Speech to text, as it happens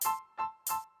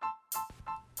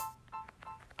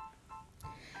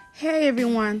Hey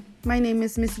everyone, my name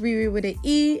is Miss Riri with an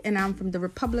E, and I'm from the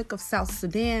Republic of South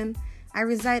Sudan. I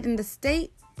reside in the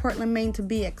state, Portland, Maine to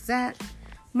be exact.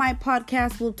 My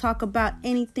podcast will talk about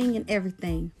anything and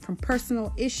everything, from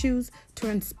personal issues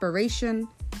to inspiration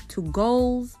to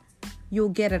goals. You'll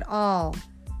get it all.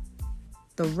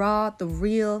 The raw, the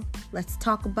real. Let's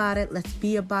talk about it, let's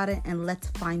be about it, and let's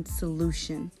find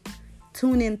solution.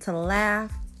 Tune in to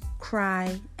laugh,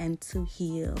 cry, and to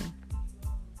heal.